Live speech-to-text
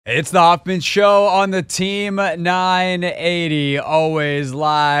It's the Hoffman Show on the Team 980, always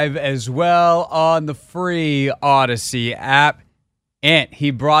live as well on the free Odyssey app. And he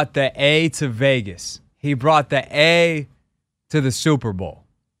brought the A to Vegas. He brought the A to the Super Bowl.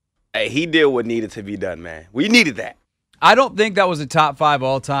 Hey, he did what needed to be done, man. We needed that. I don't think that was a top 5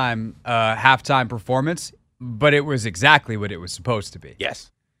 all-time halftime performance, but it was exactly what it was supposed to be.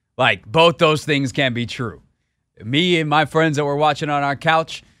 Yes. Like, both those things can be true. Me and my friends that were watching on our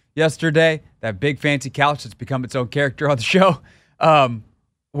couch yesterday, that big fancy couch that's become its own character on the show, when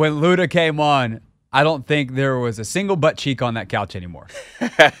Luda came on, I don't think there was a single butt cheek on that couch anymore.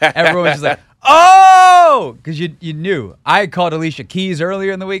 Everyone was just like, oh! Because you knew. I had called Alicia Keys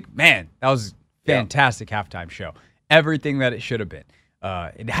earlier in the week. Man, that was a fantastic halftime show. Everything that it should have been.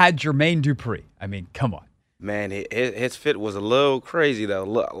 It had Jermaine Dupri. I mean, come on. Man, his fit was a little crazy, though.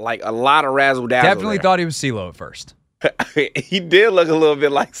 Like a lot of razzle-dazzle. Definitely thought he was CeeLo at first. He did look a little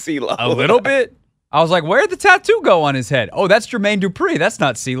bit like CeeLo. A little bit? I was like, where'd the tattoo go on his head? Oh, that's Jermaine Dupri. That's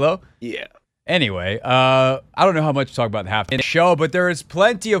not CeeLo. Yeah. Anyway, I don't know how much to talk about the halftime show, but there is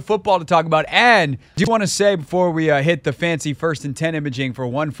plenty of football to talk about. And do you want to say before we hit the fancy 1st and 10 imaging for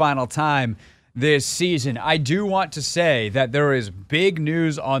one final time this season, I do want to say that there is big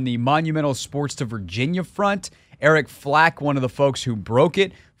news on the Monumental Sports to Virginia front. Eric Flack, one of the folks who broke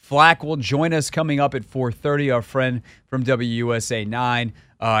it. Flack will join us coming up at 4:30, our friend from WUSA 9.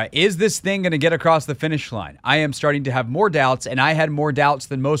 Is this thing going to get across the finish line? I am starting to have more doubts, and I had more doubts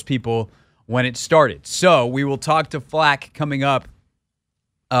than most people when it started. So we will talk to Flack coming up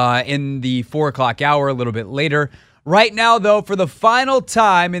in the 4 o'clock hour a little bit later. Right now, though, for the final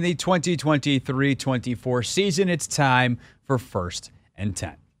time in the 2023-24 season, it's time for 1st and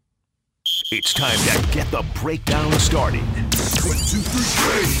 10. It's time to get the breakdown started. 1, 2,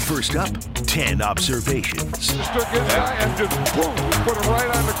 3. First up, 10 observations. Stuck it high and just boom, put it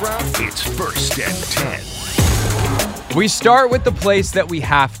right on the ground. It's 1st and 10. We start with the place that we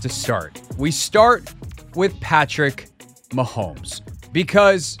have to start. We start with Patrick Mahomes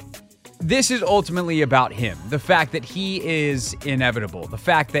because this is ultimately about him. The fact that he is inevitable. The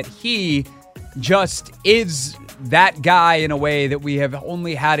fact that he just is that guy in a way that we have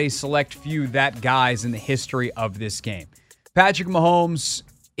only had a select few that guys in the history of this game. Patrick Mahomes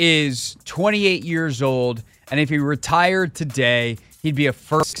is 28 years old, and if he retired today, he'd be a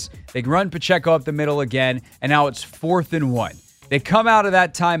first. They run Pacheco up the middle again, and now it's 4th and 1. They come out of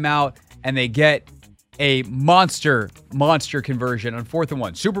that timeout, and they get a monster conversion on 4th and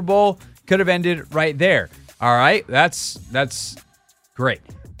 1. Super Bowl could have ended right there. All right, that's great.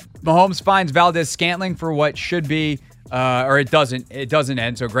 Mahomes finds Valdez-Scantling for what should be, or it doesn't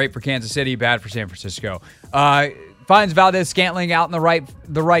end. So great for Kansas City, bad for San Francisco. Finds Valdez-Scantling out on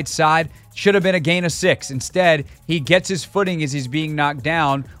the right side. Should have been a gain of 6. Instead, he gets his footing as he's being knocked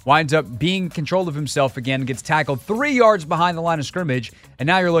down, winds up being in control of himself again, gets tackled 3 yards behind the line of scrimmage, and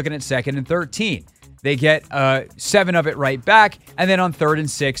now you're looking at 2nd and 13. They get 7 of it right back, and then on 3rd and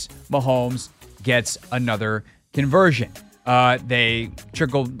 6, Mahomes gets another conversion. They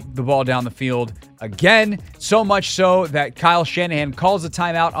trickle the ball down the field again, so much so that Kyle Shanahan calls a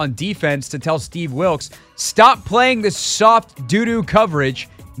timeout on defense to tell Steve Wilks, stop playing this soft doo-doo coverage,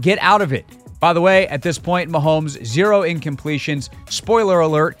 get out of it. By the way, at this point, Mahomes, 0 incompletions. Spoiler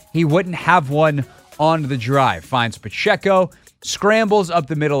alert, he wouldn't have one on the drive. Finds Pacheco, scrambles up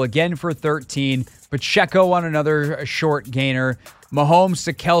the middle again for 13. Pacheco on another short gainer. Mahomes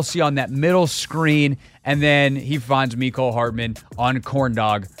to Kelce on that middle screen, and then he finds Mecole Hardman on corn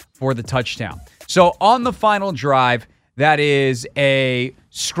dog for the touchdown. So on the final drive, that is a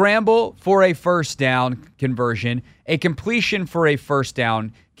scramble for a 1st down conversion, a completion for a 1st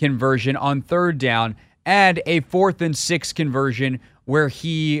down conversion on 3rd down, and a 4th and 6 conversion a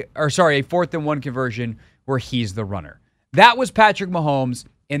 4th and 1 conversion where he's the runner. That was Patrick Mahomes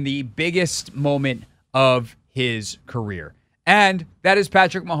in the biggest moment of his career. And that is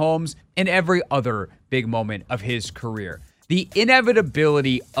Patrick Mahomes in every other big moment of his career. The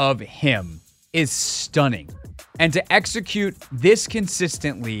inevitability of him is stunning. And to execute this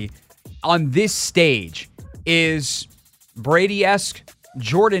consistently on this stage is Brady-esque,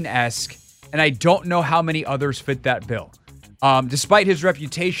 Jordan-esque, and I don't know how many others fit that bill. Despite his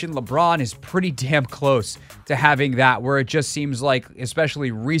reputation, LeBron is pretty damn close to having that, where it just seems like, especially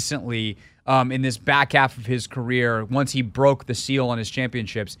recently, in this back half of his career, once he broke the seal on his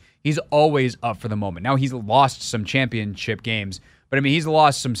championships, he's always up for the moment. Now, he's lost some championship games, but I mean, he's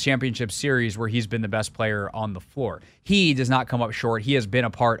lost some championship series where he's been the best player on the floor. He does not come up short. He has been a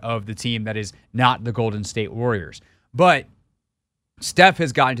part of the team that is not the Golden State Warriors. But Steph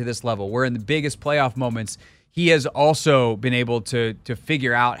has gotten to this level where in the biggest playoff moments, he has also been able to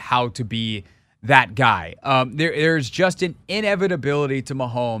figure out how to be that guy. There's just an inevitability to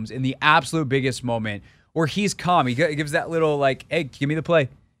Mahomes in the absolute biggest moment where he's calm. He gives that little like, hey, give me the play.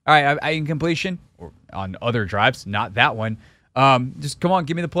 All right, I in completion, or on other drives, not that one. Just come on,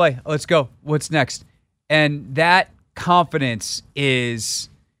 give me the play. Let's go. What's next? And that confidence is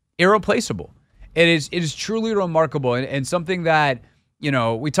irreplaceable. It is truly remarkable, and something that,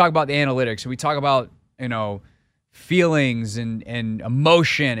 we talk about the analytics, and we talk about, feelings and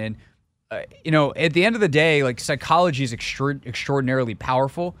emotion, and at the end of the day, like, psychology is extraordinarily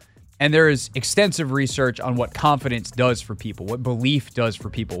powerful, and there is extensive research on what confidence does for people, what belief does for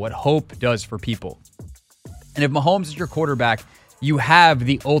people, what hope does for people. And if Mahomes is your quarterback, you have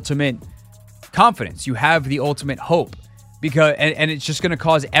the ultimate confidence, you have the ultimate hope, because and it's just going to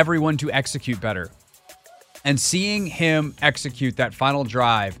cause everyone to execute better. And seeing him execute that final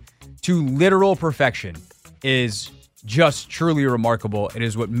drive to literal perfection is just truly remarkable. It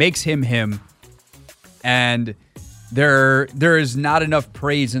is what makes him him. And there is not enough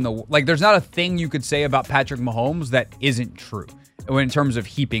praise there's not a thing you could say about Patrick Mahomes that isn't true in terms of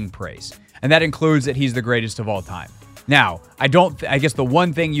heaping praise. And that includes that he's the greatest of all time. Now, I guess the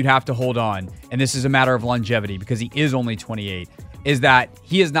one thing you'd have to hold on, and this is a matter of longevity because he is only 28, is that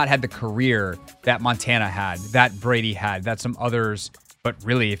he has not had the career that Montana had, that Brady had, that some others, but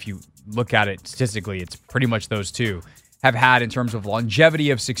really if you look at it statistically, it's pretty much those two, have had in terms of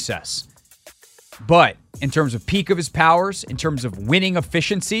longevity of success. But in terms of peak of his powers, in terms of winning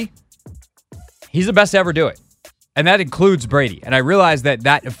efficiency, he's the best to ever do it. And that includes Brady. And I realize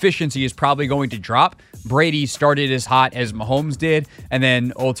that efficiency is probably going to drop. Brady started as hot as Mahomes did, and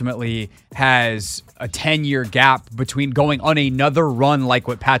then ultimately has a 10-year gap between going on another run like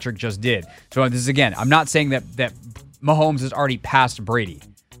what Patrick just did. So this is, again, I'm not saying that Mahomes has already passed Brady.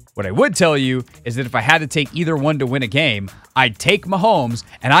 What I would tell you is that if I had to take either one to win a game, I'd take Mahomes,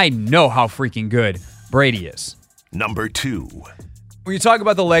 and I know how freaking good Brady is. Number 2. When you talk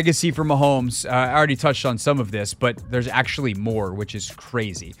about the legacy for Mahomes, I already touched on some of this, but there's actually more, which is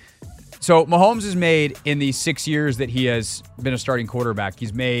crazy. So Mahomes has made, in the 6 years that he has been a starting quarterback,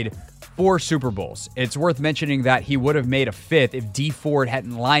 he's made 4 Super Bowls. It's worth mentioning that he would have made a 5th if Dee Ford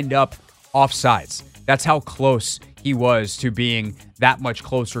hadn't lined up offsides. That's how close he was to being that much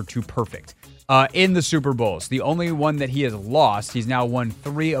closer to perfect. In the Super Bowls, the only one that he has lost, he's now won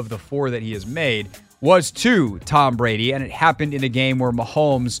 3 of the 4 that he has made, was to Tom Brady, and it happened in a game where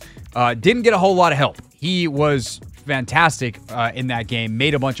Mahomes didn't get a whole lot of help. He was fantastic in that game,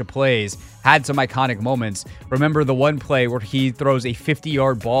 made a bunch of plays, had some iconic moments. Remember the one play where he throws a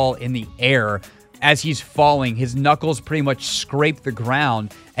 50-yard ball in the air. As he's falling, his knuckles pretty much scrape the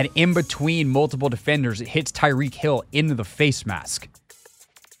ground, and in between multiple defenders, it hits Tyreek Hill into the face mask.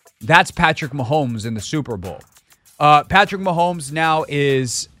 That's Patrick Mahomes in the Super Bowl. Patrick Mahomes now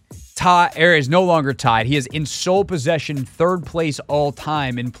is no longer tied. He is in sole possession, 3rd place all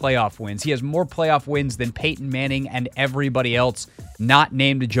time in playoff wins. He has more playoff wins than Peyton Manning and everybody else not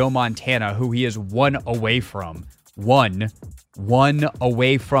named Joe Montana, who he is one away from. One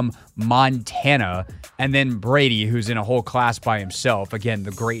away from Montana, and then Brady, who's in a whole class by himself. Again,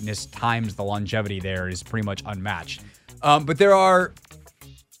 the greatness times the longevity there is pretty much unmatched. But there are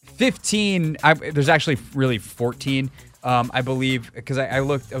 15, there's actually really 14, I believe, because I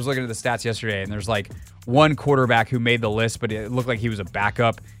was looking at the stats yesterday, and there's like one quarterback who made the list, but it looked like he was a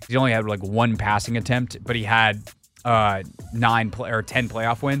backup. He only had like 1 passing attempt, but he had 10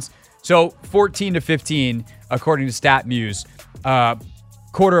 playoff wins. So 14 to 15, according to StatMuse,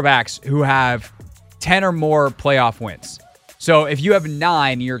 quarterbacks who have 10 or more playoff wins. So if you have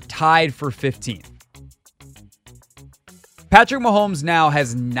 9, you're tied for 15. Patrick Mahomes now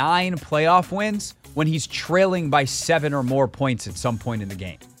has 9 playoff wins when he's trailing by 7 or more points at some point in the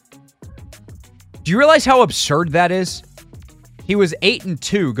game. Do you realize how absurd that is? He was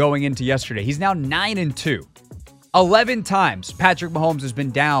 8-2 going into yesterday. He's now 9-2. 11 times Patrick Mahomes has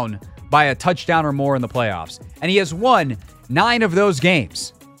been down by a touchdown or more in the playoffs, and he has won 9 of those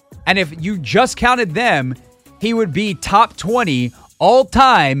games. And if you just counted them, he would be top 20 all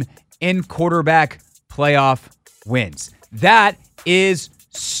time in quarterback playoff wins. That is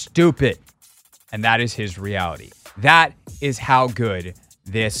stupid. And that is his reality. That is how good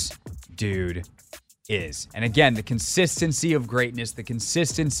this dude is. And again, the consistency of greatness, the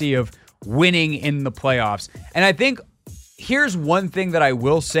consistency of winning in the playoffs. And I think here's one thing that I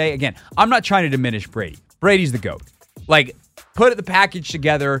will say. Again, I'm not trying to diminish Brady. Brady's the GOAT. Like, put the package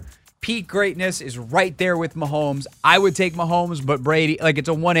together. Peak greatness is right there with Mahomes. I would take Mahomes, but Brady, like, it's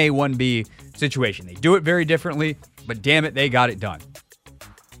a 1A, 1B situation. They do it very differently, but damn it, they got it done.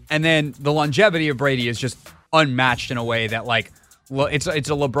 And then the longevity of Brady is just unmatched in a way that like it's a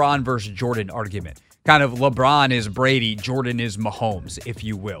LeBron versus Jordan argument. Kind of LeBron is Brady, Jordan is Mahomes, if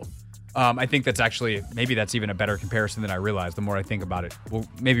you will. I think that's actually, maybe that's even a better comparison than I realized the more I think about it. We'll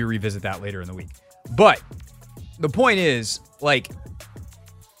maybe revisit that later in the week. But the point is, like,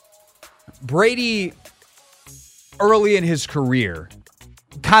 Brady early in his career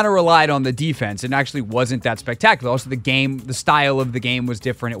kind of relied on the defense and actually wasn't that spectacular. Also, the style of the game was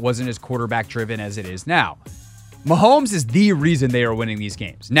different. It wasn't as quarterback driven as it is now. Mahomes is the reason they are winning these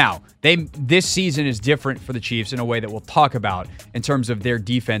games. Now, this season is different for the Chiefs in a way that we'll talk about in terms of their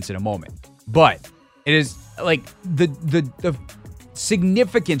defense in a moment. But it is like the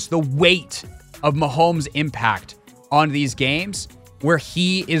significance, the weight of Mahomes' impact on these games, where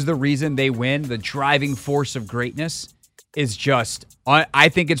he is the reason they win, the driving force of greatness, is just, I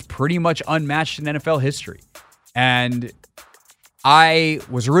think it's pretty much unmatched in NFL history. And I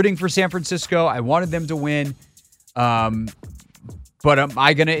was rooting for San Francisco. I wanted them to win. But am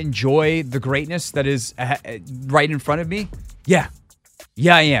I going to enjoy the greatness that is right in front of me? Yeah,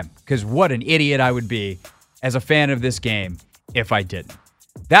 I am. Because what an idiot I would be as a fan of this game if I didn't.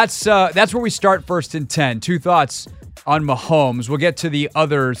 That's where we start first and 10. 2 thoughts on Mahomes. We'll get to the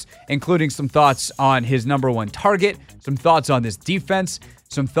others, including some thoughts on his number 1 target, some thoughts on this defense,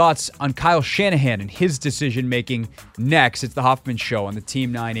 some thoughts on Kyle Shanahan and his decision-making next. It's the Hoffman Show on the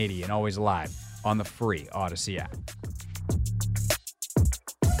Team 980 and always live on the free Odyssey app.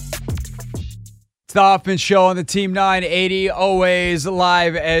 It's the Hoffman Show on the Team 980, always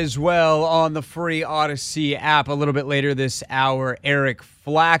live as well on the free Odyssey app. A little bit later this hour, Eric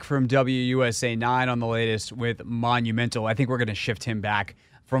Flack from WUSA 9 on the latest with Monumental. I think we're going to shift him back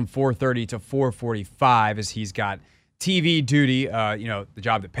from 4:30 to 4:45 as he's got TV duty, the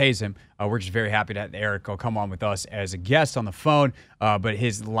job that pays him. We're just very happy to have Eric come on with us as a guest on the phone, but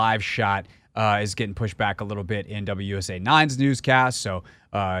his live shot is getting pushed back a little bit in WUSA 9's newscast. So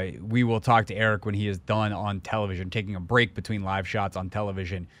we will talk to Eric when he is done on television, taking a break between live shots on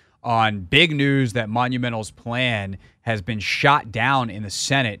television on big news that Monumental's plan has been shot down in the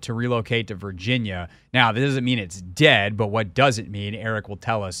Senate to relocate to Virginia. Now, this doesn't mean it's dead, but what does it mean? Eric will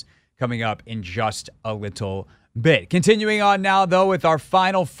tell us coming up in just a little bit. Continuing on now, though, with our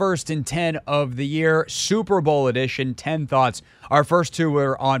final 1st and 10 of the year, Super Bowl edition, 10 thoughts. Our first 2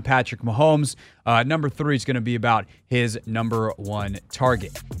 were on Patrick Mahomes. Number 3 is going to be about his number 1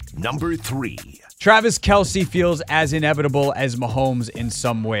 target. Number 3. Travis Kelce feels as inevitable as Mahomes in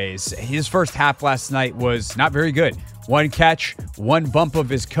some ways. His first half last night was not very good. 1 catch, 1 bump of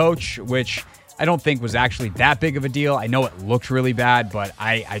his coach, which I don't think was actually that big of a deal. I know it looked really bad, but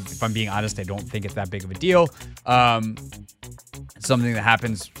if I'm being honest, I don't think it's that big of a deal. It's something that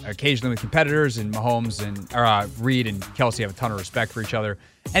happens occasionally with competitors, and Mahomes and Reed and Kelce have a ton of respect for each other.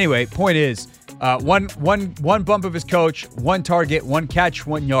 Anyway, point is, one bump of his coach, 1 target, 1 catch,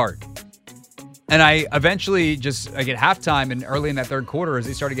 1 yard. And I eventually just, at halftime and early in that third quarter, as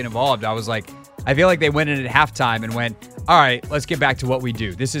they started getting involved, I was like, I feel like they went in at halftime and went, all right, let's get back to what we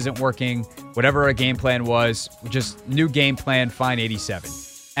do. This isn't working. Whatever our game plan was, just new game plan, fine 87.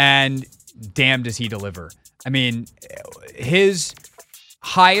 And damn, does he deliver. I mean, his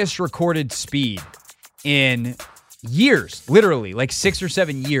highest recorded speed in years, literally like 6 or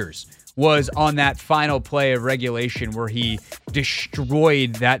 7 years, was on that final play of regulation where he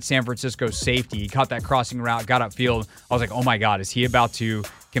destroyed that San Francisco safety. He caught that crossing route, got upfield. I was like, oh my God, is he about to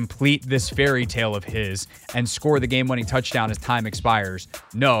complete this fairy tale of his and score the game-winning touchdown as time expires?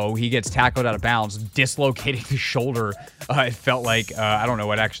 No, he gets tackled out of bounds, dislocating the shoulder. It felt like, I don't know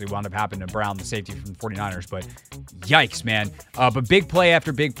what actually wound up happening to Brown, the safety from the 49ers, but yikes, man. But big play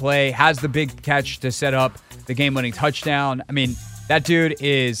after big play, has the big catch to set up the game-winning touchdown. I mean, that dude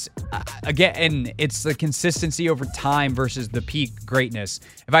is, again, and it's the consistency over time versus the peak greatness.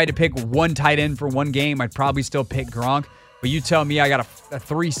 If I had to pick 1 tight end for 1 game, I'd probably still pick Gronk. But you tell me I got a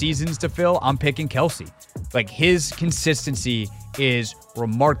 3 seasons to fill, I'm picking Kelce. Like, his consistency is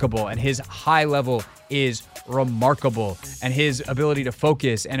remarkable, and his high level is remarkable, and his ability to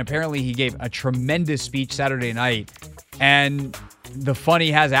focus. And apparently he gave a tremendous speech Saturday night. And the fun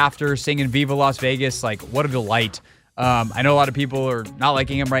he has after singing Viva Las Vegas, like, what a delight. I know a lot of people are not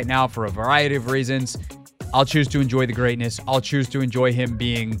liking him right now for a variety of reasons. I'll choose to enjoy the greatness. I'll choose to enjoy him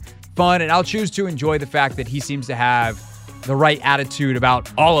being fun, and I'll choose to enjoy the fact that he seems to have the right attitude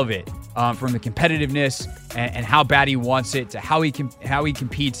about all of it, from the competitiveness and how bad he wants it to how he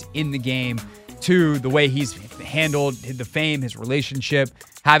competes in the game, to the way he's handled the fame, his relationship,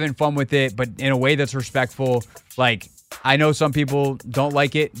 having fun with it, but in a way that's respectful. Like, I know some people don't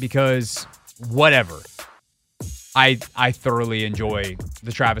like it because whatever. I thoroughly enjoy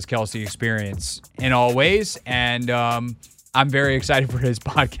the Travis Kelce experience in all ways, and I'm very excited for his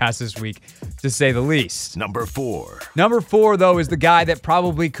podcast this week, to say the least. Number 4. Number 4, though, is the guy that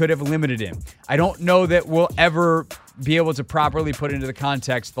probably could have limited him. I don't know that we'll ever be able to properly put into the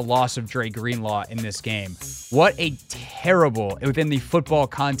context the loss of Dre Greenlaw in this game. What a terrible, within the football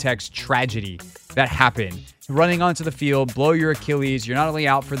context, tragedy that happened. Running onto the field, blow your Achilles. You're not only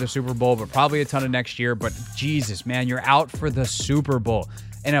out for the Super Bowl, but probably a ton of next year. But Jesus, man, you're out for the Super Bowl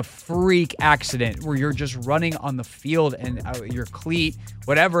in a freak accident where you're just running on the field and your cleat,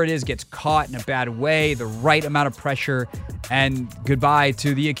 whatever it is, gets caught in a bad way, the right amount of pressure, and goodbye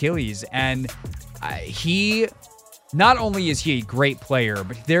to the Achilles. And not only is he a great player,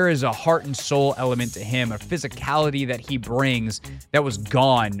 but there is a heart and soul element to him, a physicality that he brings that was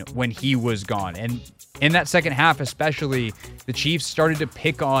gone when he was gone. And in that second half especially, the Chiefs started to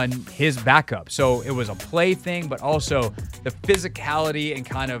pick on his backup. So it was a play thing, but also the physicality and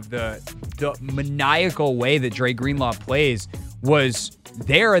kind of the maniacal way that Dre Greenlaw plays was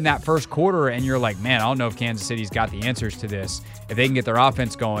there in that first quarter. And you're like, man, I don't know if Kansas City's got the answers to this. If they can get their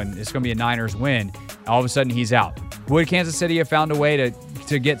offense going, it's going to be a Niners win. All of a sudden, he's out. Would Kansas City have found a way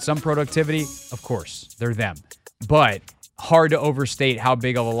to get some productivity? Of course, they're them. But hard to overstate how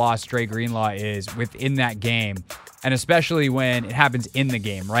big of a loss Dre Greenlaw is within that game, and especially when it happens in the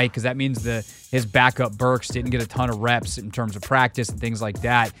game, right? Because that means his backup Burks didn't get a ton of reps in terms of practice and things like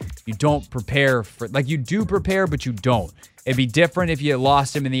that. You don't prepare for, like, you do prepare, but you don't. It'd be different if you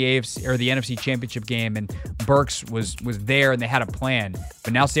lost him in the AFC or the NFC Championship game and Burks was there and they had a plan.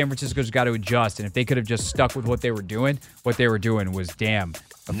 But now San Francisco's got to adjust, and if they could have just stuck with what they were doing was damn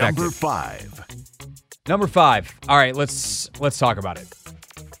effective. Number 5. All right, let's talk about it.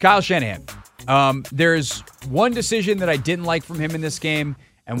 Kyle Shanahan. There's one decision that I didn't like from him in this game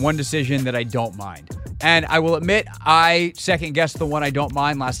and one decision that I don't mind. And I will admit, I second-guessed the one I don't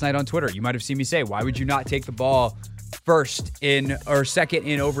mind last night on Twitter. You might have seen me say, why would you not take the ball second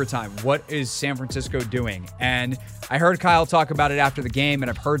in overtime? What is San Francisco doing? And I heard Kyle talk about it after the game, and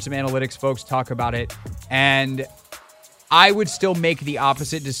I've heard some analytics folks talk about it. And I would still make the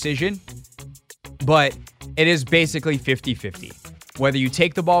opposite decision, but it is basically 50-50. Whether you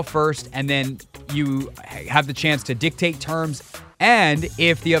take the ball first and then you have the chance to dictate terms, and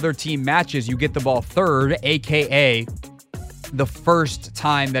if the other team matches, you get the ball third, aka the first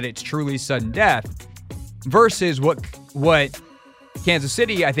time that it's truly sudden death, versus what Kansas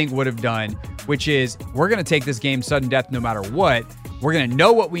City, I think, would have done, which is we're going to take this game sudden death no matter what. We're going to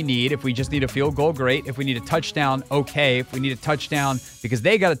know what we need. If we just need a field goal, great. If we need a touchdown, okay. If we need a touchdown because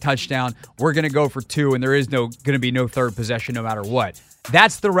they got a touchdown, we're going to go for 2, and there is going to be no third possession no matter what.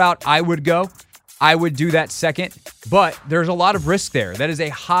 That's the route I would go. I would do that second, but there's a lot of risk there. That is a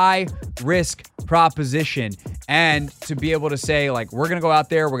high-risk proposition. And to be able to say, like, we're going to go out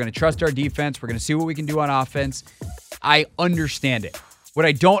there, we're going to trust our defense, we're going to see what we can do on offense, I understand it. What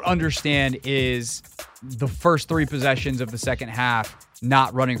I don't understand is the first 3 possessions of the second half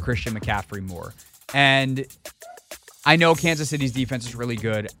not running Christian McCaffrey more. And I know Kansas City's defense is really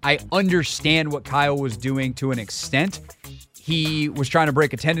good. I understand what Kyle was doing to an extent. He was trying to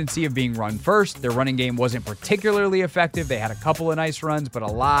break a tendency of being run first. Their running game wasn't particularly effective. They had a couple of nice runs, but a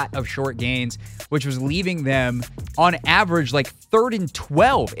lot of short gains, which was leaving them on average like 3rd and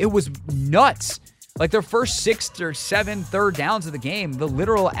 12. It was nuts. Like their first 6 or 7 third downs of the game, the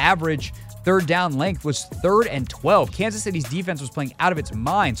literal average third down length was 3rd and 12. Kansas City's defense was playing out of its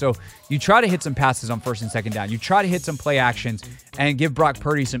mind. So you try to hit some passes on 1st and 2nd down. You try to hit some play actions and give Brock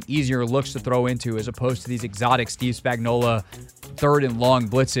Purdy some easier looks to throw into as opposed to these exotic Steve Spagnuolo 3rd and long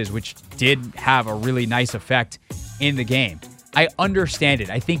blitzes, which did have a really nice effect in the game. I understand it.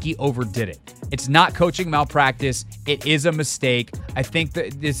 I think he overdid it. It's not coaching malpractice. It is a mistake. I think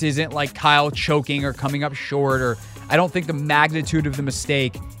that this isn't like Kyle choking or coming up short, or I don't think the magnitude of the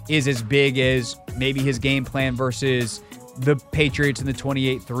mistake is as big as maybe his game plan versus the Patriots in the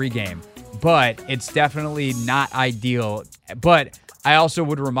 28-3 game. But it's definitely not ideal. But I also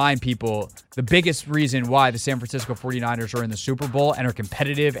would remind people the biggest reason why the San Francisco 49ers are in the Super Bowl and are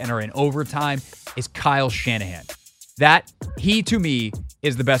competitive and are in overtime is Kyle Shanahan. That, he, to me,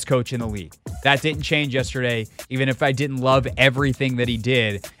 is the best coach in the league. That didn't change yesterday, even if I didn't love everything that he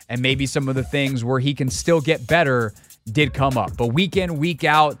did. And maybe some of the things where he can still get better did come up. But week in, week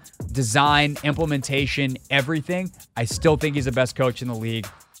out, design, implementation, everything, I still think he's the best coach in the league.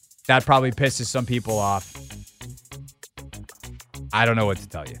 That probably pisses some people off. I don't know what to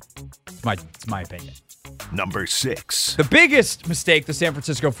tell you. It's my opinion. Number 6. The biggest mistake the San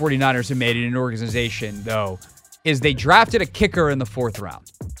Francisco 49ers have made in an organization, though, is they drafted a kicker in the 4th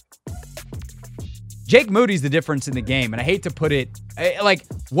round. Jake Moody's the difference in the game, and I hate to put it like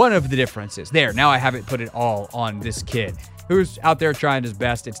one of the differences. There, now I haven't put it all on this kid who's out there trying his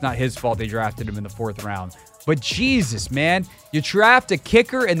best. It's not his fault they drafted him in the 4th round. But Jesus, man, you draft a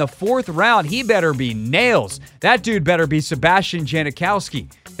kicker in the 4th round. He better be nails. That dude better be Sebastian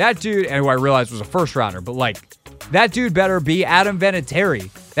Janikowski. That dude, and who I realized was a 1st rounder, but like, that dude better be Adam Vinatieri.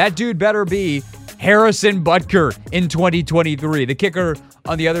 That dude better be Harrison Butker in 2023, the kicker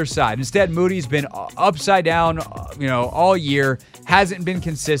on the other side. Instead, Moody's been upside down, all year, hasn't been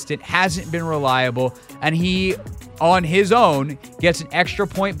consistent, hasn't been reliable, and he, on his own, gets an extra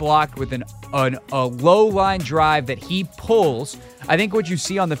point blocked with a low line drive that he pulls. I think what you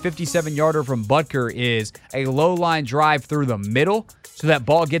see on the 57-yarder from Butker is a low line drive through the middle, so that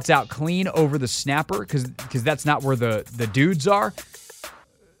ball gets out clean over the snapper, because that's not where the dudes are.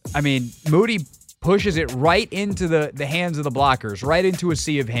 I mean, Moody pushes it right into the hands of the blockers, right into a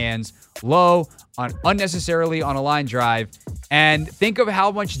sea of hands, low, unnecessarily on a line drive. And think of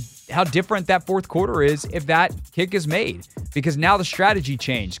how different that 4th quarter is if that kick is made, because now the strategy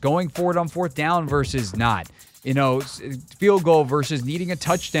changed, going forward on 4th down versus not. Field goal versus needing a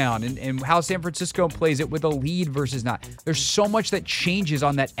touchdown, and how San Francisco plays it with a lead versus not. There's so much that changes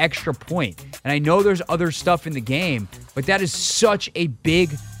on that extra point. And I know there's other stuff in the game, but that is such a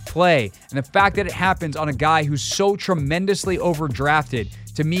big play. And the fact that it happens on a guy who's so tremendously overdrafted,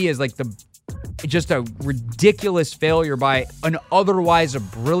 to me, is like just a ridiculous failure by an otherwise a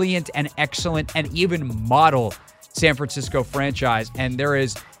brilliant and excellent and even model San Francisco franchise. And there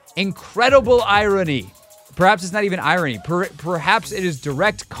is incredible irony. Perhaps it's not even irony. Perhaps it is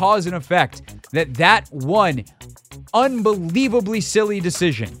direct cause and effect that one unbelievably silly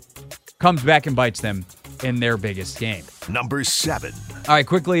decision comes back and bites them in their biggest game. Number 7. All right,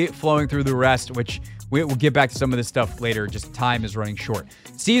 quickly flowing through the rest, which we'll get back to some of this stuff later. Just time is running short.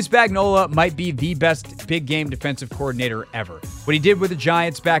 Steve Spagnuolo might be the best big game defensive coordinator ever. What he did with the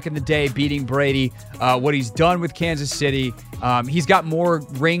Giants back in the day, beating Brady, what he's done with Kansas City. He's got more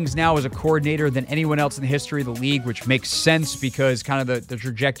rings now as a coordinator than anyone else in the history of the league, which makes sense because kind of the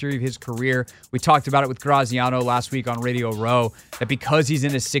trajectory of his career. We talked about it with Graziano last week on Radio Row, that because he's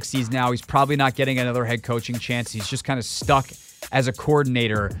in his 60s now, he's probably not getting another head coaching chance. He's just kind of stuck as a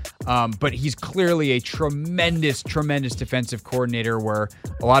coordinator, but he's clearly a tremendous defensive coordinator, where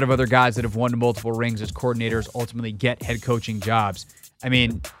a lot of other guys that have won multiple rings as coordinators ultimately get head coaching jobs. I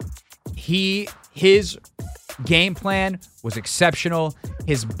mean, his game plan was exceptional.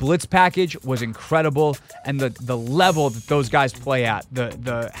 His blitz package was incredible, and the level that those guys play at,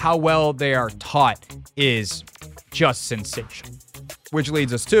 the how well they are taught, is just sensational. Which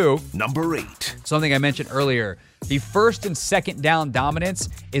leads us to number 8. Something I mentioned earlier. The 1st and 2nd down dominance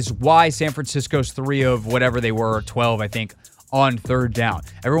is why San Francisco's 3 of whatever they were, 12, I think, on 3rd down.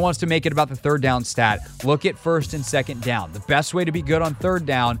 Everyone wants to make it about the 3rd down stat. Look at 1st and 2nd down. The best way to be good on 3rd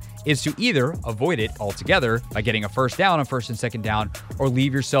down is to either avoid it altogether by getting a 1st down on 1st and 2nd down, or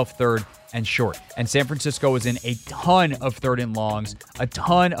leave yourself 3rd and short. And San Francisco was in a ton of 3rd and longs, a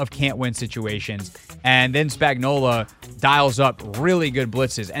ton of can't win situations. And then Spagnuolo dials up really good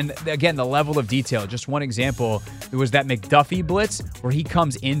blitzes. And again, the level of detail. Just one example, it was that McDuffie blitz where he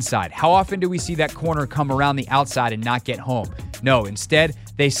comes inside. How often do we see that corner come around the outside and not get home? No, instead,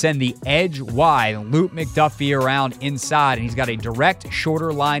 they send the edge wide and loop McDuffie around inside, and he's got a direct,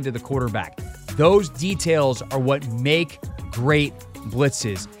 shorter line to the quarterback. Those details are what make great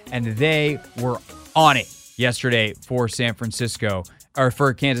blitzes, and they were on it yesterday for San Francisco, or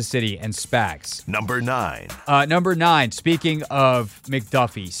for Kansas City and Spags. Number 9. Number 9, speaking of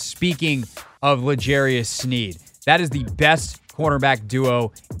McDuffie, speaking of L'Jarius Sneed, that is the best cornerback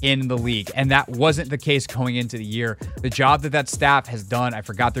duo in the league, and that wasn't the case going into the year. The job that staff has done, I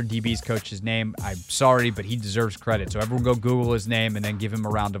forgot their DB's coach's name. I'm sorry, but he deserves credit. So everyone go Google his name and then give him a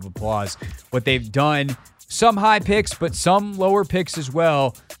round of applause. What they've done, some high picks, but some lower picks as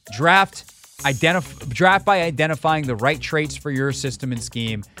well. Draft by identifying the right traits for your system and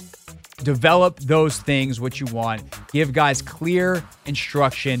scheme. Develop those things, what you want. Give guys clear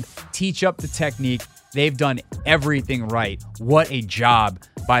instruction. Teach up the technique. They've done everything right. What a job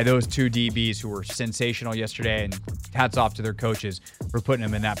by those 2 DBs who were sensational yesterday, and hats off to their coaches for putting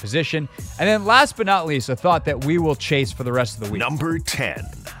them in that position. And then last but not least, a thought that we will chase for the rest of the week. Number 10.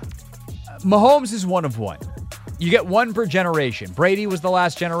 Mahomes is one of one. You get one per generation. Brady was the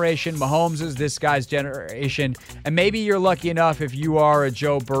last generation. Mahomes is this guy's generation. And maybe you're lucky enough, if you are a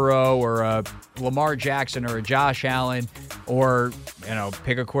Joe Burrow or a Lamar Jackson or a Josh Allen, or,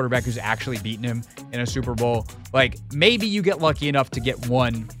 pick a quarterback who's actually beaten him in a Super Bowl. Like, maybe you get lucky enough to get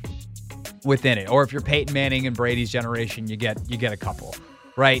one within it. Or if you're Peyton Manning and Brady's generation, you get a couple,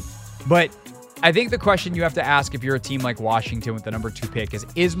 right? But I think the question you have to ask if you're a team like Washington with the number 2 pick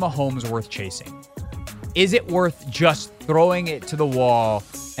is Mahomes worth chasing? Is it worth just throwing it to the wall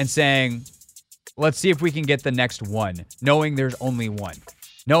and saying, let's see if we can get the next one, knowing there's only one?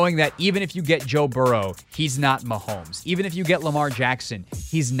 Knowing that even if you get Joe Burrow, he's not Mahomes. Even if you get Lamar Jackson,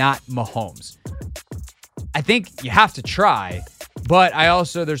 he's not Mahomes. I think you have to try, but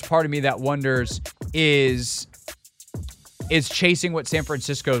there's part of me that wonders, is chasing what San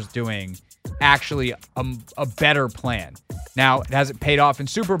Francisco's doing actually a better plan? Now, it hasn't paid off in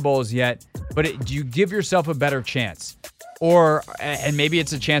Super Bowls yet, but do you give yourself a better chance? And maybe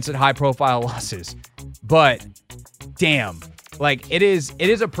it's a chance at high-profile losses. But, damn. It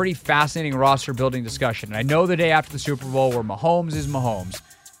is a pretty fascinating roster-building discussion. And I know the day after the Super Bowl where Mahomes is Mahomes,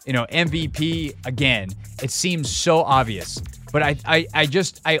 MVP, again, it seems so obvious. But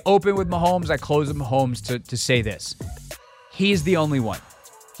I open with Mahomes, I close with Mahomes to say this. He's the only one.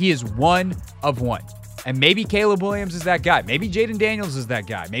 He is one of one. And maybe Caleb Williams is that guy. Maybe Jaden Daniels is that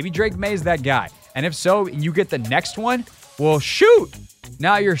guy. Maybe Drake May is that guy. And if so, and you get the next one, well, shoot,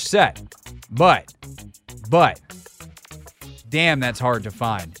 now you're set. But, damn, that's hard to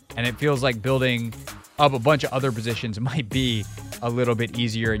find. And it feels like building up a bunch of other positions might be a little bit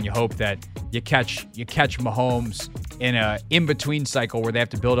easier, and you hope that you catch Mahomes in a in-between cycle where they have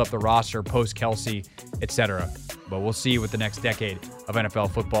to build up the roster post-Kelsey, etc. But we'll see what the next decade of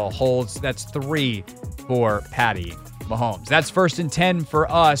NFL football holds. That's 3 for Patty Mahomes. That's First and 10 for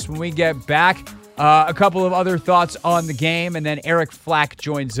us. When we get back, a couple of other thoughts on the game, and then Eric Flack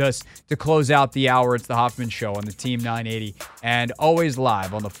joins us to close out the hour. It's the Hoffman Show on the Team 980, and always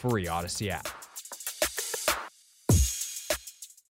live on the free Odyssey app.